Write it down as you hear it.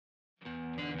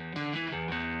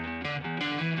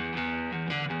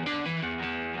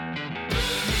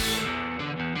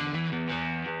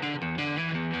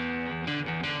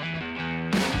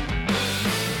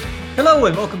Hello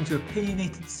and welcome to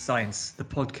Opinionated Science, the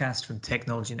podcast from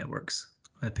Technology Networks.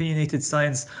 On Opinionated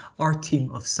Science, our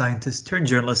team of scientists turned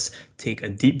journalists take a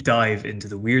deep dive into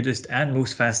the weirdest and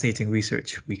most fascinating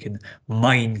research we can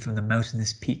mine from the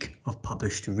mountainous peak of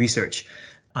published research.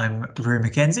 I'm Rory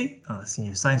McKenzie, a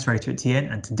senior science writer at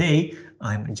TN, and today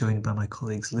I'm joined by my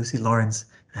colleagues Lucy Lawrence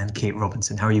and Kate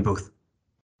Robinson. How are you both?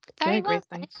 Very well,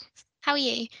 thanks. How are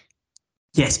you?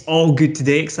 Yes, all good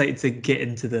today. Excited to get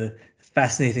into the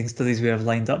fascinating studies we have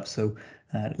lined up. So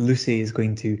Lucy is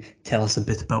going to tell us a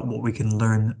bit about what we can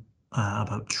learn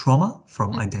about trauma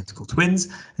from identical twins,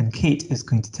 and Kate is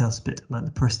going to tell us a bit about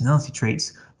the personality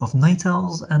traits of night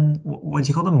owls and what do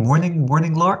you call them?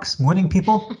 Morning larks, morning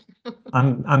people.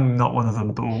 I'm not one of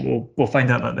them, but we'll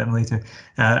find out about them later.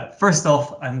 First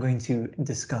off, I'm going to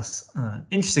discuss an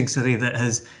interesting study that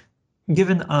has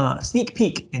given a sneak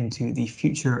peek into the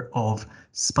future of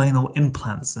spinal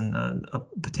implants and a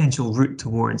potential route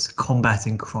towards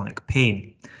combating chronic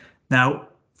pain. Now,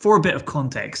 for a bit of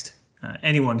context,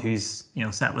 anyone who's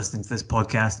sat listening to this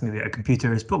podcast, maybe at a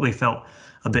computer, has probably felt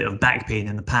a bit of back pain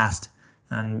in the past.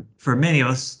 And for many of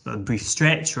us, a brief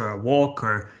stretch or a walk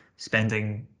or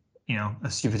spending a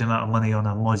stupid amount of money on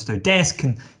a modular desk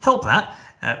can help that.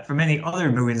 For many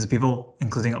other millions of people,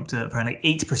 including up to apparently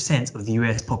 8% of the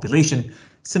US population,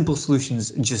 simple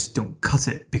solutions just don't cut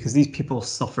it because these people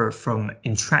suffer from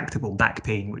intractable back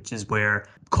pain, which is where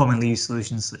commonly used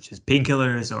solutions such as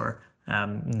painkillers or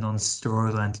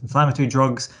non-steroidal anti-inflammatory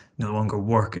drugs no longer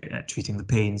work at treating the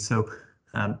pain. So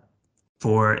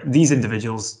for these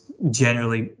individuals,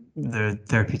 generally the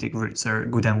therapeutic routes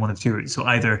go down one of two routes. So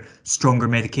either stronger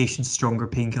medications, stronger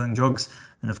painkilling drugs,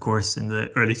 and of course in the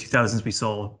early 2000s we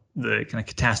saw the kind of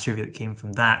catastrophe that came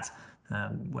from that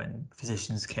when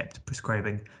physicians kept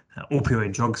prescribing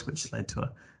opioid drugs, which led to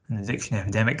an addiction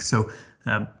epidemic. So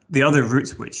the other route,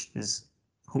 which is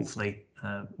hopefully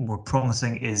more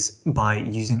promising, is by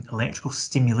using electrical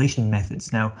stimulation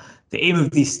methods. Now, the aim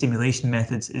of these stimulation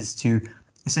methods is to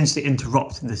essentially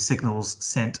interrupt the signals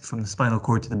sent from the spinal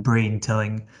cord to the brain,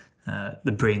 telling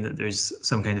the brain that there's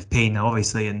some kind of pain. Now,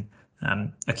 obviously, in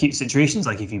acute situations,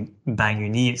 like if you bang your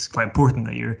knee, it's quite important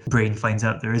that your brain finds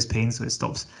out there is pain, so it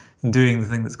stops doing the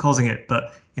thing that's causing it.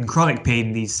 But in chronic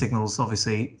pain, these signals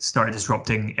obviously start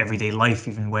disrupting everyday life,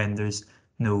 even when there's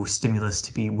no stimulus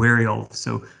to be wary of.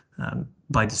 So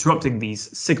by disrupting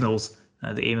these signals,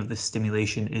 the aim of this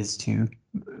stimulation is to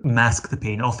mask the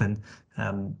pain. Often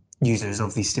users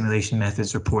of these stimulation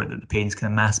methods report that the pain is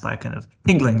kind of masked by a kind of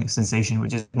tingling sensation,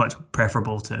 which is much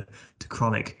preferable to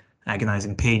chronic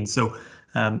agonizing pain. So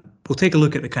we'll take a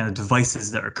look at the kind of devices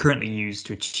that are currently used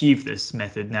to achieve this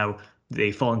method. Now, they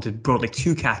fall into broadly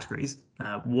two categories.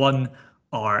 One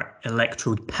are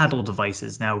electrode paddle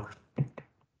devices. Now,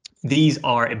 these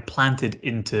are implanted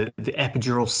into the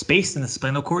epidural space in the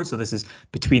spinal cord. So this is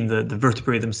between the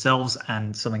vertebrae themselves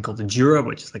and something called the dura,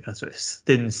 which is like a sort of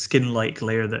thin skin-like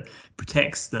layer that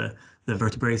protects the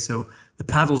vertebrae. So the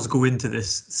paddles go into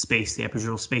this space, the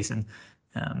epidural space, and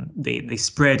they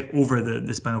spread over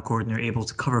the spinal cord, and they're able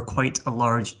to cover quite a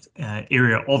large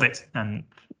area of it. And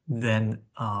then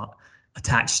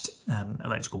attached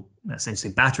electrical,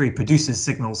 essentially battery, produces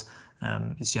signals.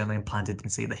 It's generally implanted in,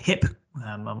 say, the hip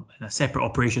in a separate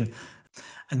operation.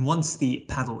 And once the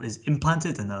paddle is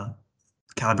implanted and a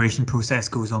calibration process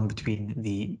goes on between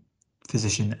the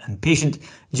physician and patient,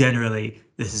 generally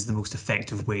this is the most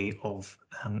effective way of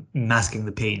masking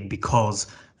the pain because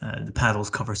the paddles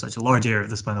cover such a large area of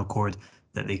the spinal cord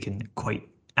that they can quite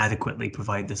adequately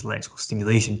provide this electrical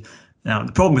stimulation. Now,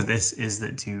 the problem with this is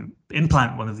that to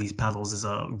implant one of these paddles is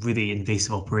a really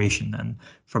invasive operation, and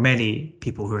for many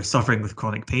people who are suffering with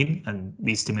chronic pain, and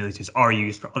these stimulators are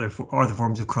used for other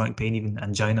forms of chronic pain, even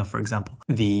angina, for example,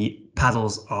 the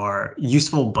paddles are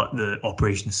useful, but the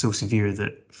operation is so severe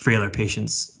that frailer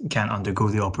patients can't undergo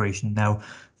the operation. Now,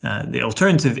 the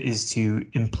alternative is to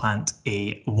implant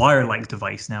a wire-like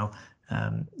device. Now,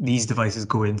 these devices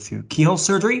go in through keyhole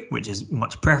surgery, which is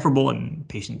much preferable, and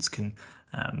patients can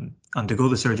undergo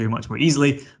the surgery much more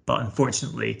easily. But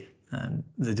unfortunately,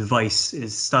 the device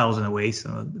is styled in a way,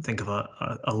 so think of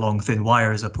a long thin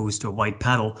wire as opposed to a wide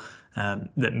paddle.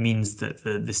 That means that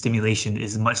the stimulation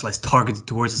is much less targeted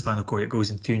towards the spinal cord. It goes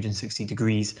in 360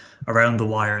 degrees around the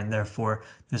wire, and therefore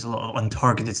there's a lot of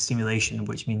untargeted stimulation,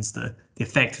 which means the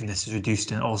effectiveness is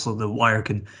reduced, and also the wire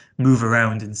can move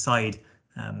around inside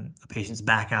a patient's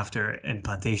back after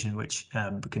implantation, which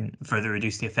can further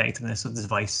reduce the effectiveness of the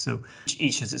device. So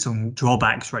each has its own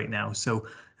drawbacks right now. So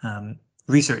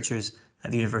researchers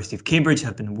at the University of Cambridge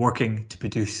have been working to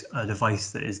produce a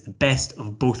device that is the best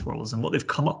of both worlds. And what they've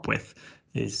come up with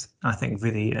is, I think,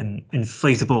 really an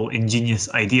inflatable, ingenious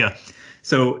idea.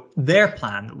 So their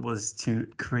plan was to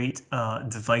create a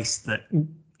device that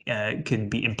can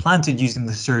be implanted using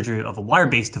the surgery of a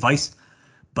wire-based device,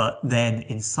 but then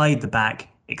inside the back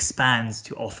expands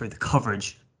to offer the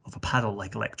coverage of a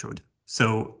paddle-like electrode.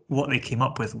 So what they came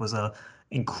up with was a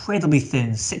incredibly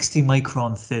thin, 60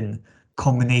 micron thin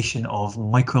combination of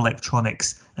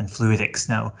microelectronics and fluidics.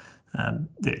 Now,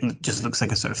 it just looks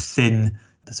like a sort of thin,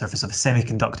 the surface of a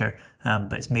semiconductor,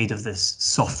 but it's made of this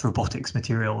soft robotics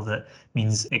material that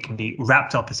means it can be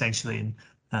wrapped up essentially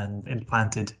and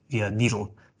implanted via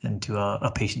needle into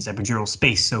a patient's epidural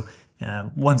space. So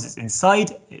once it's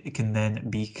inside, it can then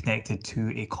be connected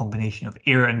to a combination of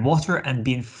air and water and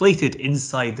be inflated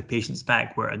inside the patient's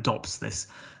back, where it adopts this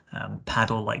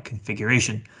paddle-like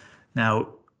configuration. Now,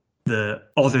 the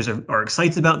authors are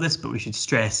excited about this, but we should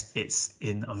stress it's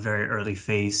in a very early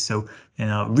phase. So in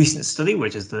a recent study,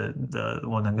 which is the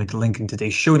one I'm going to link in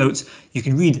today's show notes, you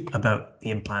can read about the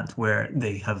implant where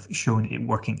they have shown it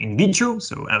working in vitro,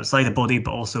 so outside the body,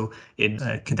 but also in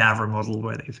a cadaver model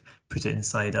where they've put it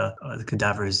inside the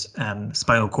cadaver's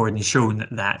spinal cord and shown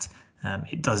that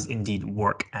it does indeed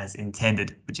work as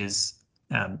intended, which is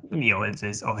it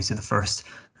is obviously the first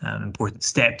important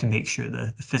step to make sure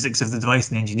the physics of the device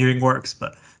and the engineering works,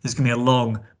 but there's going to be a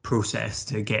long process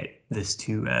to get this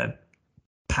to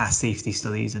pass safety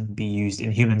studies and be used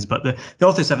in humans. But the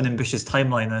authors have an ambitious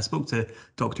timeline, and I spoke to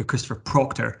Dr. Christopher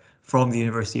Proctor from the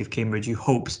University of Cambridge, who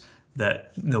hopes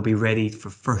that they'll be ready for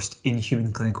first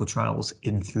in-human clinical trials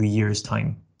in 3 years'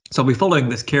 time. So I'll be following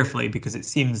this carefully because it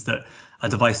seems that a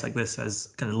device like this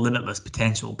has kind of limitless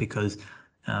potential because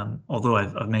although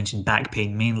I've mentioned back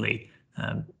pain mainly,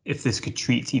 if this could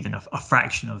treat even a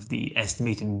fraction of the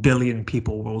estimated billion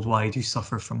people worldwide who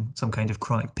suffer from some kind of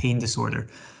chronic pain disorder,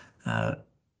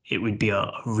 it would be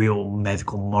a real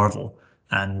medical marvel.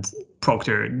 And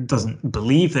Proctor doesn't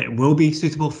believe that it will be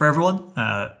suitable for everyone.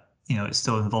 It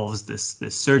still involves this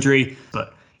surgery,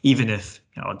 but even if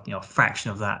a fraction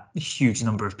of that huge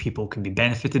number of people can be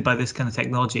benefited by this kind of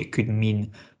technology, it could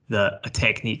mean that a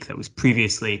technique that was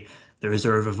previously the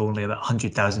reserve of only about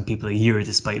 100,000 people a year,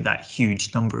 despite that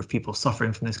huge number of people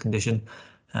suffering from this condition,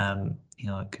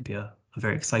 it could be a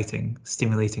very exciting,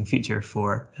 stimulating future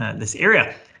for this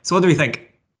area. So what do we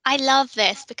think? I love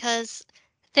this because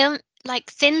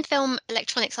thin film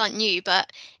electronics aren't new,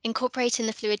 but incorporating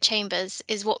the fluid chambers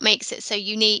is what makes it so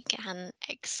unique and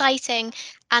exciting.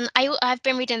 And I've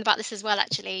been reading about this as well,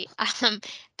 actually.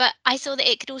 But I saw that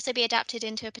it could also be adapted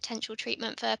into a potential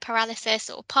treatment for paralysis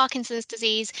or Parkinson's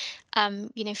disease,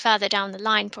 further down the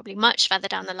line, probably much further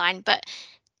down the line. But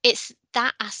it's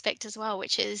that aspect as well,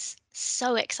 which is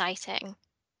so exciting.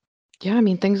 Yeah, I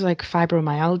mean, things like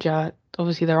fibromyalgia,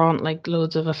 obviously there aren't like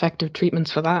loads of effective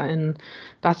treatments for that, and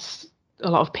that's a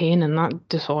lot of pain in that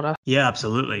disorder. Yeah,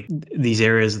 absolutely. These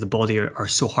areas of the body are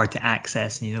so hard to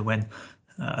access. And, when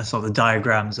I saw the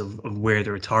diagrams of where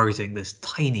they were targeting this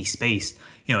tiny space,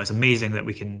 it's amazing that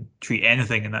we can treat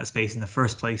anything in that space in the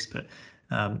first place. But,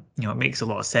 it makes a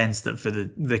lot of sense that for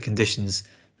the conditions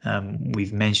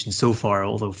we've mentioned so far,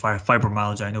 although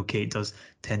fibromyalgia, I know Kate does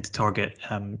tend to target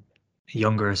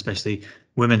younger, especially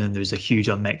women, and there's a huge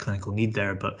unmet clinical need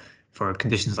there. But for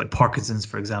conditions like Parkinson's,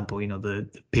 for example, the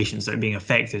patients that are being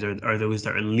affected are those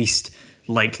that are least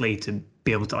likely to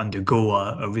be able to undergo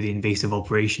a really invasive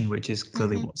operation, which is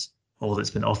clearly what's all that's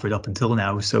been offered up until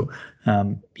now. So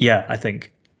I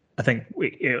think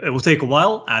it will take a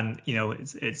while, and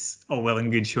it's all well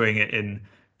and good showing it in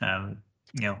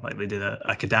like they did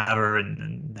a cadaver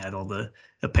and had all the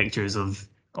pictures of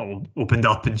all opened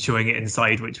up and showing it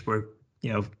inside, which were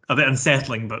a bit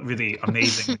unsettling, but really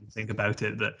amazing when you think about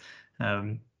it. That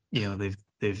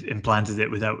they've implanted it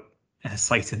without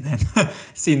sight and then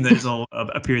seen that it's all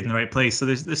appeared in the right place. So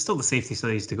there's still the safety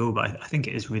studies to go, but I think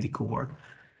it is really cool work.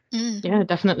 Yeah,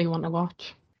 definitely want to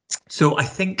watch. So I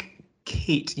think,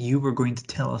 Kate, you were going to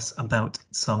tell us about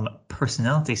some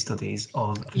personality studies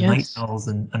of night owls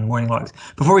and morning larks.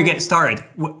 Before we get started,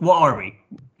 what are we?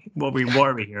 What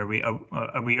are we here?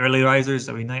 Are we early risers?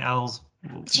 Are we night owls?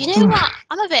 Do you know what?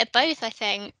 I'm a bit of both, I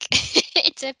think.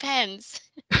 It depends.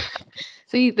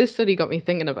 See, this study got me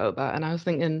thinking about that, and I was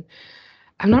thinking,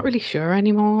 I'm not really sure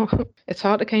anymore. It's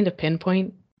hard to kind of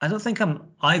pinpoint. I don't think I'm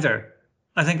either.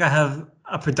 I think I have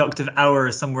a productive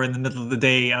hour somewhere in the middle of the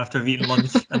day after I've eaten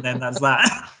lunch, and then that's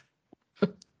that.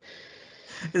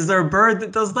 Is there a bird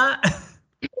that does that?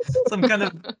 Some kind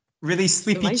of really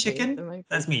sleepy chicken?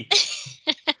 That's me.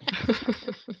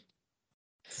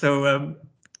 So,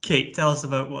 Kate, tell us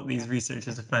about what these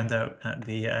researchers have found out at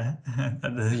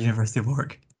the University of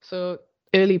Warwick. So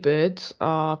early birds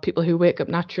are people who wake up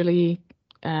naturally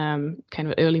kind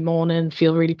of early morning,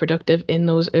 feel really productive in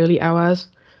those early hours.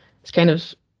 It's kind of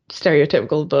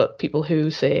stereotypical, but people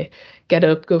who say get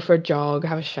up, go for a jog,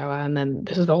 have a shower, and then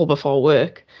this is all before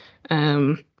work.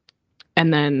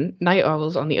 And then night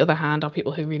owls, on the other hand, are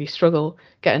people who really struggle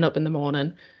getting up in the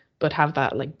morning, but have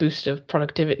that like boost of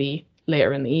productivity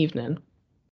later in the evening.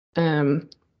 And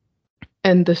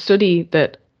the study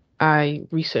that I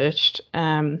researched,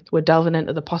 we're delving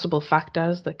into the possible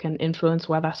factors that can influence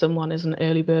whether someone is an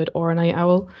early bird or a night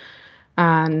owl.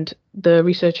 And the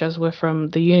researchers were from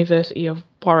the University of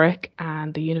Warwick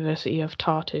and the University of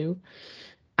Tartu.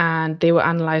 And they were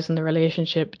analysing the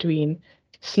relationship between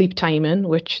sleep timing,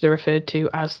 which they referred to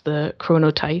as the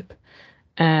chronotype,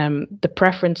 the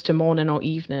preference to morning or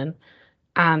evening,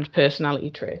 and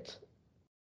personality traits.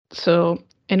 So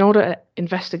in order to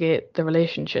investigate the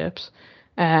relationships,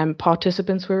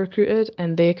 participants were recruited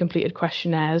and they completed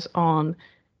questionnaires on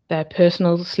their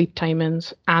personal sleep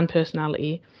timings and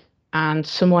personality, and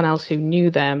someone else who knew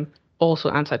them also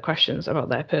answered questions about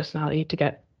their personality to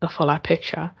get a fuller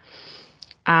picture.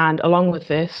 And along with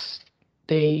this,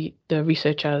 the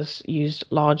researchers used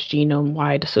large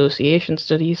genome-wide association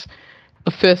studies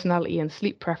of personality and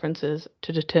sleep preferences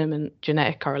to determine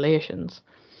genetic correlations.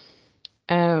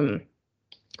 And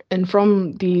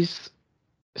from these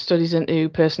studies into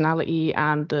personality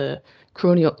and the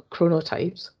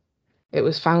chronotypes, it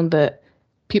was found that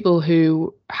people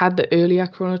who had the earlier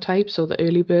chronotype, so the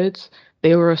early birds,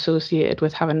 they were associated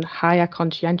with having higher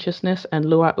conscientiousness and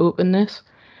lower openness.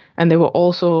 And they were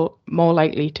also more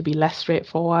likely to be less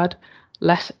straightforward,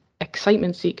 less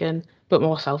excitement seeking, but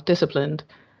more self-disciplined.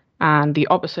 And the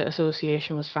opposite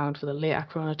association was found for the later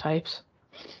chronotypes.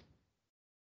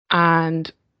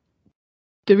 And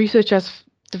the researchers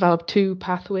developed two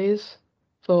pathways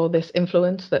for this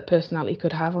influence that personality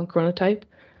could have on chronotype.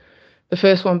 The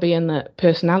first one being that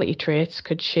personality traits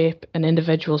could shape an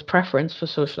individual's preference for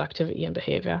social activity and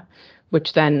behavior,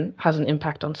 which then has an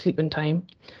impact on sleeping time.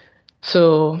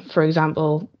 So, for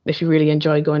example, if you really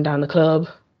enjoy going down the club,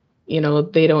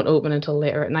 they don't open until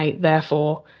later at night.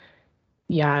 Therefore,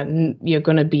 yeah, you're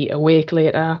going to be awake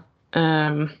later.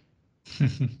 Or,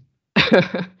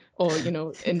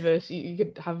 inverse, you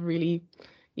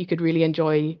could really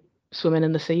enjoy swimming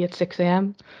in the sea at 6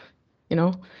 a.m.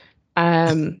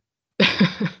 I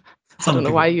don't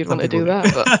know why you'd want to do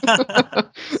that,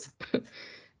 but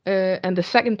and the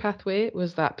second pathway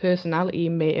was that personality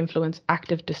may influence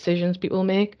active decisions people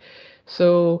make.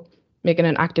 So making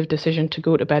an active decision to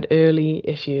go to bed early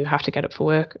if you have to get up for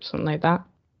work or something like that.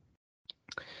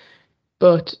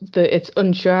 But it's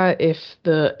unsure if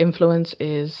the influence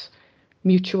is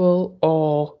mutual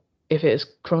or if it is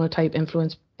chronotype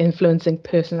influencing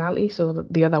personality, so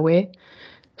the other way.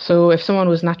 So if someone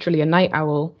was naturally a night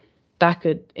owl, that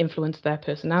could influence their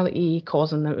personality,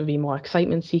 causing them to be more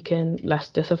excitement-seeking, less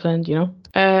disciplined,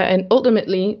 And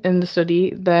ultimately, in the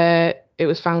study, it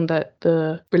was found that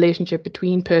the relationship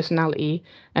between personality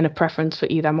and a preference for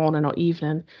either morning or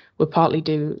evening were partly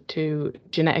due to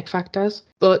genetic factors.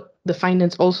 But the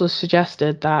findings also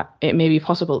suggested that it may be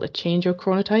possible to change your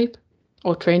chronotype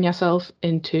or train yourself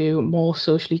into more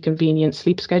socially convenient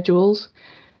sleep schedules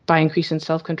by increasing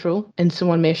self-control, and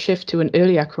someone may shift to an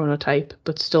earlier chronotype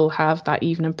but still have that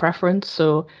evening preference.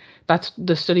 So that's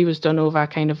the study was done over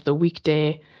kind of the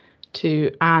weekday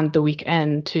and the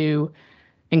weekend to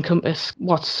encompass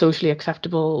what's socially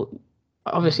acceptable.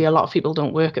 Obviously, a lot of people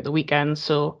don't work at the weekends,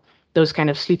 so those kind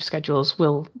of sleep schedules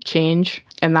will change,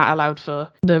 and that allowed for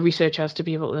the researchers to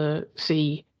be able to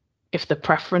see if the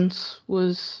preference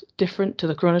was different to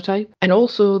the chronotype. And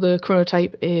also the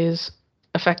chronotype is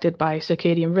affected by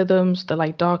circadian rhythms, the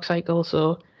light-dark cycle.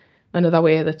 So another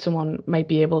way that someone might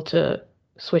be able to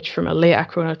switch from a later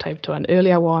chronotype to an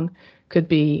earlier one could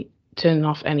be turning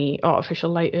off any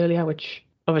artificial light earlier, which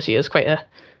obviously is the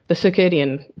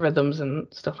circadian rhythms and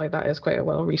stuff like that is quite a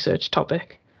well-researched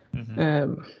topic.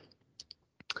 Mm-hmm.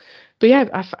 But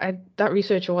yeah, that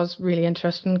research was really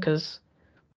interesting because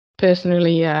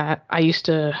personally, I used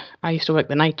to work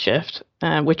the night shift,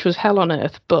 which was hell on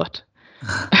earth, but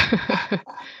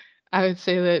I would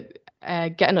say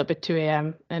that getting up at 2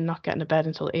 a.m. and not getting to bed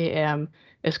until 8 a.m.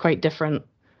 is quite different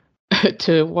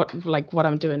to what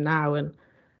I'm doing now. And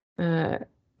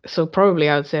so probably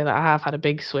I would say that I have had a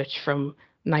big switch from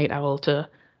night owl to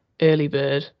early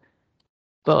bird.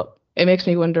 But it makes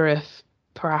me wonder if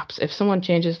perhaps if someone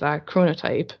changes that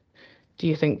chronotype, do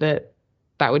you think that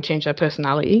would change their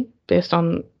personality based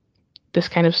on this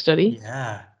kind of study?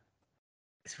 Yeah,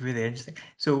 it's really interesting.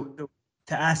 So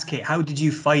to ask Kate, how did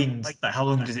you find that? How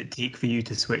long does it take for you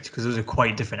to switch? Because those are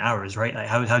quite different hours, right? Like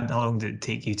how long did it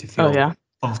take you to feel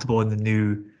comfortable in the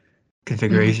new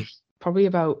configuration. Probably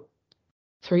about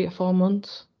 3 to 4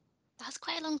 months. That's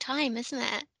quite a long time, isn't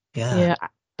it? Yeah. Yeah,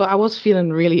 but I was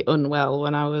feeling really unwell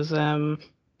when I was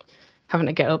having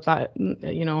to get up that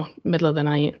middle of the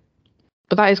night.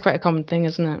 But that is quite a common thing,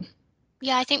 isn't it?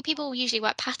 Yeah, I think people usually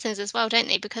work patterns as well, don't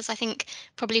they? Because I think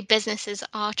probably businesses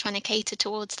are trying to cater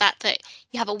towards that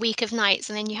you have a week of nights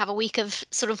and then you have a week of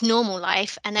sort of normal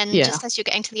life. And then Yeah. just as you're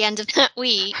getting to the end of that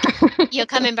week, you're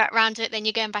coming back round to it, then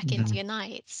you're going back into Mhm. your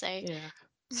nights. So Yeah.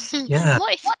 Yeah.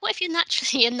 what if you're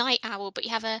naturally a night owl, but you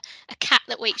have a cat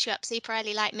that wakes you up super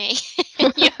early like me?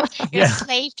 you're, you're a Yeah.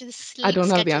 slave to the I sleep don't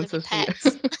have the schedule of your answers for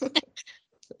pets.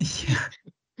 you. Yeah.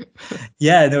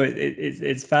 Yeah, no,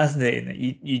 it's fascinating that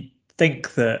you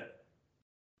think that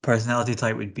personality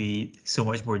type would be so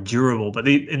much more durable, but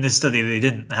in this study they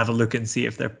didn't have a look and see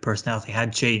if their personality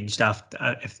had changed after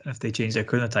if they changed their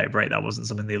chronotype, right? That wasn't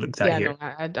something they looked at Yeah, here.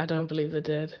 no, I don't believe they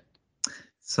did.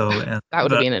 So That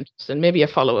would have but been interesting. Maybe a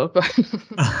follow-up.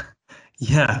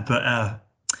 yeah, but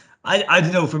I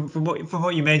don't know from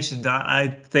what you mentioned, I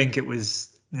think it was,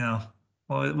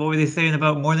 what were they saying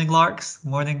about morning larks,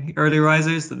 morning early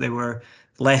risers, that they were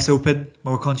less open,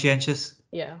 more conscientious,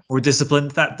 Yeah. more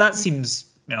disciplined. That seems,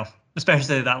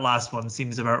 especially that last one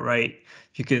seems about right.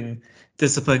 If you can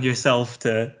discipline yourself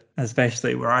to,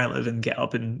 especially where I live, and get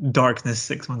up in darkness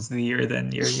 6 months of the year,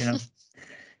 then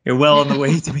you're well on the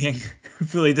way to being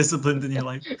fully disciplined in your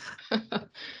life.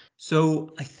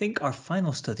 So I think our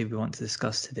final study we want to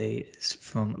discuss today is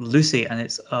from Lucy, and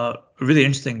it's a really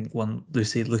interesting one,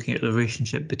 Lucy, looking at the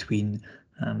relationship between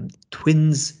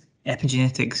twins,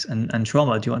 epigenetics, and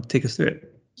trauma. Do you want to take us through it?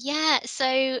 Yeah,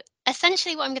 so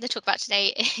essentially, what I'm going to talk about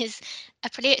today is a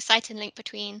pretty exciting link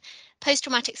between post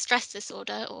traumatic stress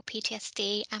disorder, or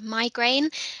PTSD, and migraine.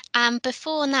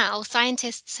 Before now,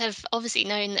 scientists have obviously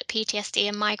known that PTSD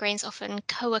and migraines often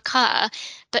co occur,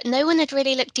 but no one had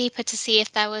really looked deeper to see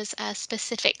if there was a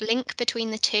specific link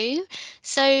between the two.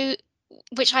 So,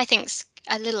 which I think's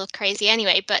a little crazy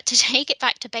anyway, but to take it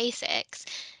back to basics,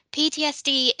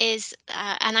 PTSD is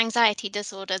an anxiety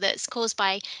disorder that's caused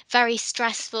by very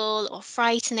stressful or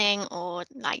frightening or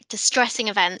like distressing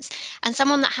events. And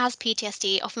someone that has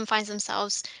PTSD often finds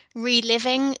themselves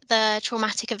reliving the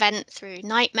traumatic event through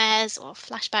nightmares or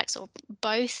flashbacks or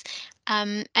both.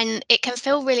 And it can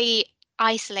feel really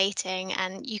isolating,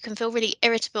 and you can feel really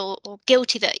irritable or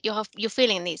guilty that you're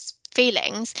feeling these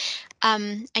feelings.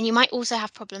 And you might also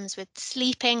have problems with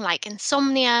sleeping, like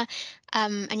insomnia,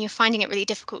 and you're finding it really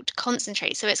difficult to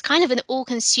concentrate. So it's kind of an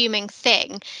all-consuming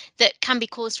thing that can be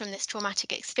caused from this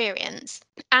traumatic experience.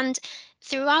 And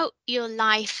throughout your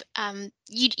life,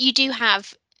 you do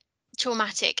have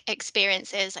traumatic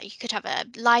experiences. Like you could have a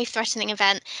life-threatening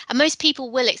event, and most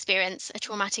people will experience a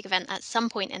traumatic event at some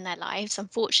point in their lives,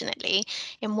 unfortunately,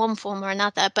 in one form or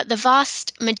another. But the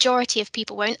vast majority of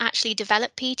people won't actually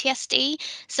develop PTSD.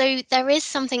 So there is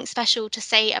something special to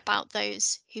say about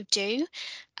those who do.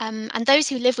 And those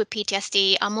who live with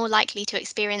PTSD are more likely to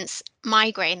experience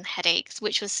migraine headaches,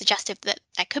 which was suggestive that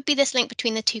there could be this link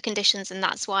between the two conditions, and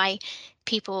that's why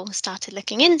people started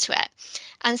looking into it.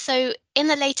 And so, in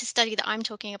the latest study that I'm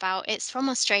talking about, it's from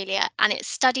Australia, and it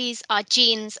studies our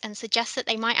genes and suggests that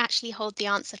they might actually hold the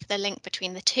answer for the link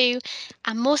between the two.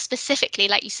 And more specifically,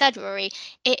 like you said, Rory,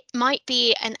 it might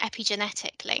be an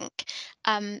epigenetic link.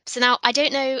 So now I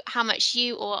don't know how much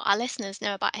you or our listeners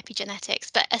know about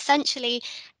epigenetics, but essentially,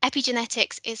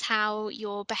 epigenetics is how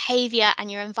your behavior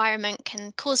and your environment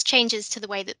can cause changes to the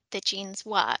way that the genes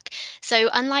work. So,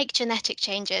 unlike genetic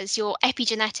changes, your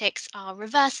epigenetics are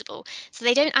reversible. So,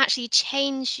 they don't actually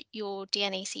change your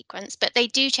DNA sequence, but they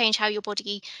do change how your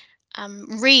body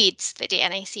reads the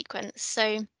DNA sequence.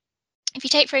 So, if you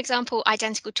take, for example,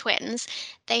 identical twins,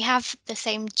 they have the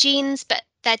same genes, but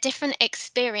their different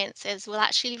experiences will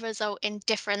actually result in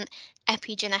different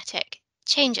epigenetic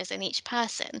changes in each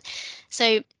person.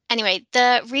 So, anyway,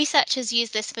 the researchers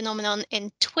used this phenomenon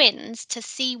in twins to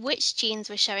see which genes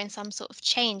were showing some sort of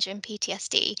change in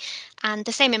PTSD, and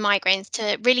the same in migraines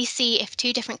to really see if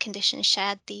two different conditions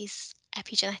shared these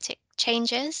epigenetic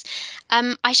changes.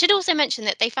 I should also mention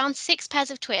that they found 6 pairs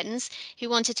of twins who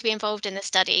wanted to be involved in the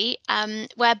study,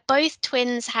 where both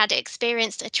twins had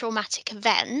experienced a traumatic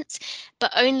event,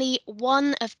 but only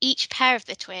one of each pair of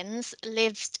the twins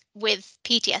lived with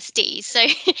PTSD. So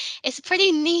it's a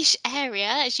pretty niche area,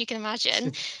 as you can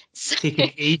imagine. So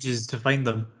Taking ages to find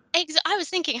them. I was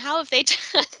thinking, how have they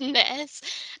done this?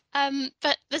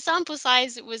 But the sample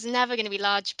size was never going to be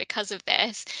large because of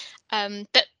this.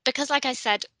 But because, like I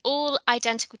said, all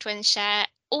identical twins share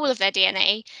all of their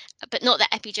DNA, but not their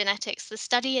epigenetics, the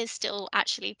study is still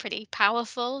actually pretty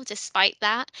powerful despite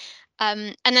that.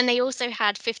 And then they also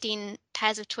had 15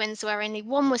 pairs of twins where only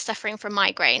one was suffering from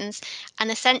migraines. And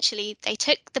essentially, they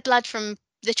took the blood from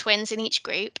the twins in each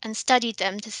group and studied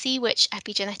them to see which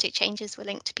epigenetic changes were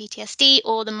linked to PTSD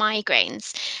or the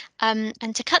migraines.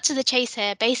 And to cut to the chase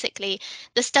here, basically,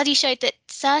 the study showed that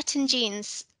certain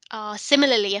genes are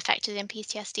similarly affected in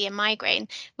PTSD and migraine,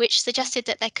 which suggested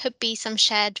that there could be some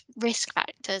shared risk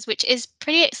factors, which is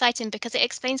pretty exciting because it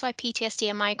explains why PTSD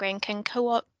and migraine can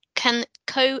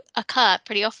co-occur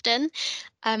pretty often.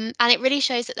 And it really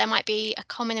shows that there might be a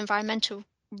common environmental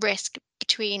risk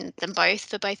between them both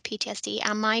for both PTSD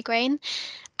and migraine.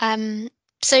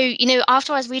 So,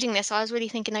 after I was reading this, I was really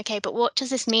thinking, okay, but what does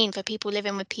this mean for people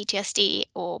living with PTSD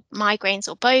or migraines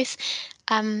or both?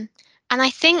 And I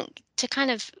think to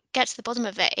kind of get to the bottom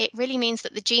of it, it really means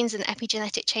that the genes and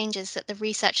epigenetic changes that the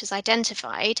researchers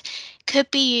identified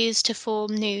could be used to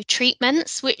form new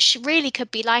treatments, which really could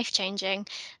be life-changing.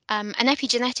 And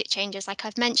epigenetic changes, like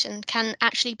I've mentioned, can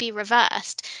actually be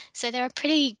reversed. So they're a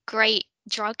pretty great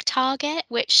drug target,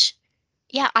 which,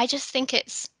 yeah, I just think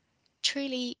it's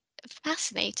truly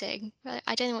fascinating.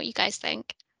 I don't know what you guys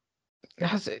think.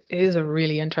 It is a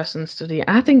really interesting study.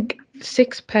 I think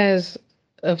 6 pairs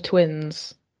of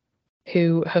twins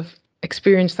who have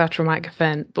experienced that traumatic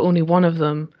event, but only one of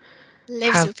them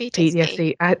Lives have with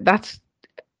PTSD. That's,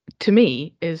 to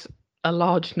me, is a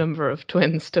large number of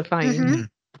twins to find Mhm.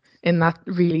 in that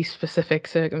really specific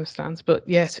circumstance. But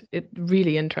yes, it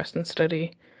really interesting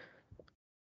study.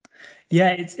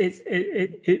 Yeah,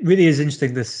 it really is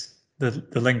interesting, the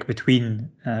link between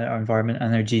our environment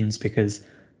and our genes, because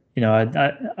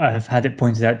I have had it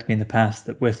pointed out to me in the past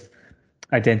that with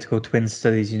identical twin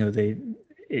studies,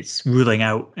 it's ruling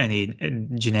out any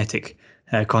genetic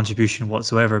contribution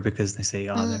whatsoever, because they say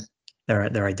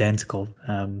they're identical.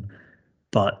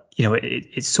 But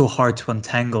it's so hard to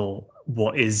untangle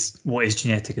what is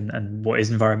genetic and what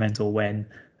is environmental when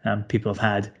people have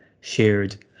had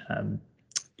shared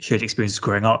experiences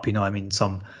growing up. I mean,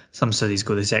 some studies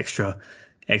go this extra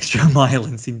mile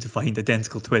and seem to find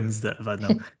identical twins that have, I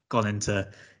don't know, gone into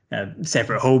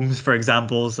separate homes, for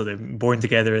example, so they're born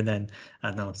together and then, I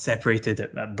don't know, separated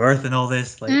at birth and all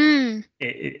this. Like,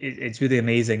 it's really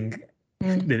amazing.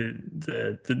 The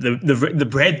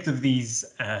breadth of these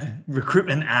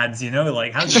recruitment ads,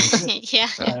 like how do you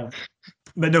Yeah.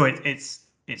 but no, it's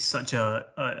such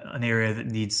an area that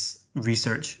needs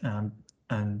research,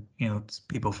 and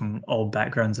people from all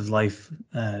backgrounds of life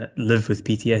live with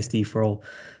PTSD for all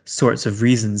sorts of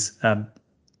reasons.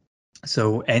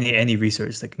 So any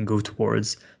research that can go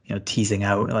towards teasing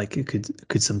out, like,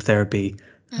 could some therapy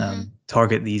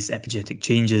target these epigenetic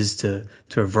changes to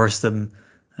reverse them,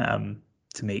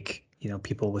 to make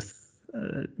people with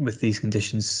these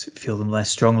conditions feel them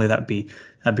less strongly, that'd be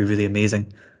really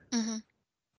amazing.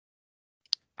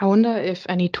 I wonder if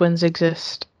any twins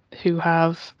exist who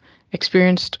have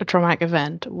experienced a traumatic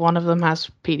event. One of them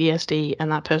has PTSD,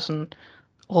 and that person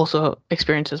also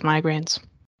experiences migraines.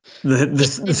 The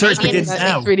search begins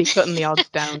now. It's really cutting the odds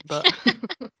down, but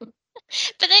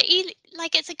But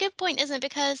it's a good point, isn't it?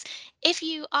 Because if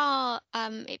you are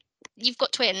you've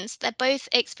got twins, they're both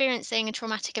experiencing a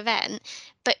traumatic event,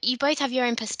 but you both have your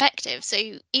own perspective. So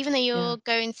even though you're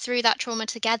going through that trauma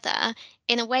together,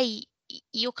 in a way,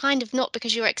 you're kind of not,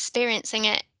 because you're experiencing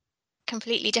it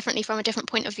completely differently from a different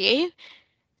point of view,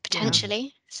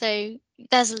 potentially. So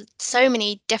there's so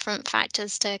many different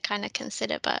factors to kind of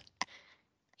consider. But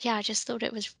yeah, I just thought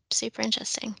it was super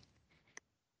interesting.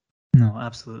 No,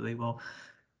 absolutely. Well,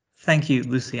 thank you,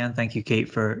 Lucy, and thank you, Kate,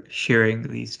 for sharing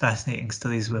these fascinating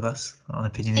studies with us on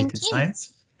Opinionated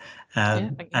Science.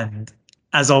 And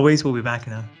as always, we'll be back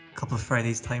in a couple of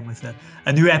Fridays' time with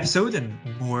a new episode and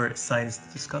more science to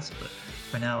discuss. But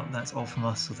for now, that's all from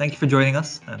us. So thank you for joining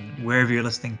us. And wherever you're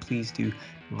listening, please do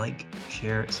like,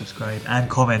 share, subscribe, and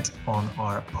comment on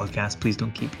our podcast. Please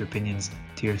don't keep your opinions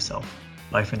to yourself.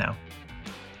 Bye for now.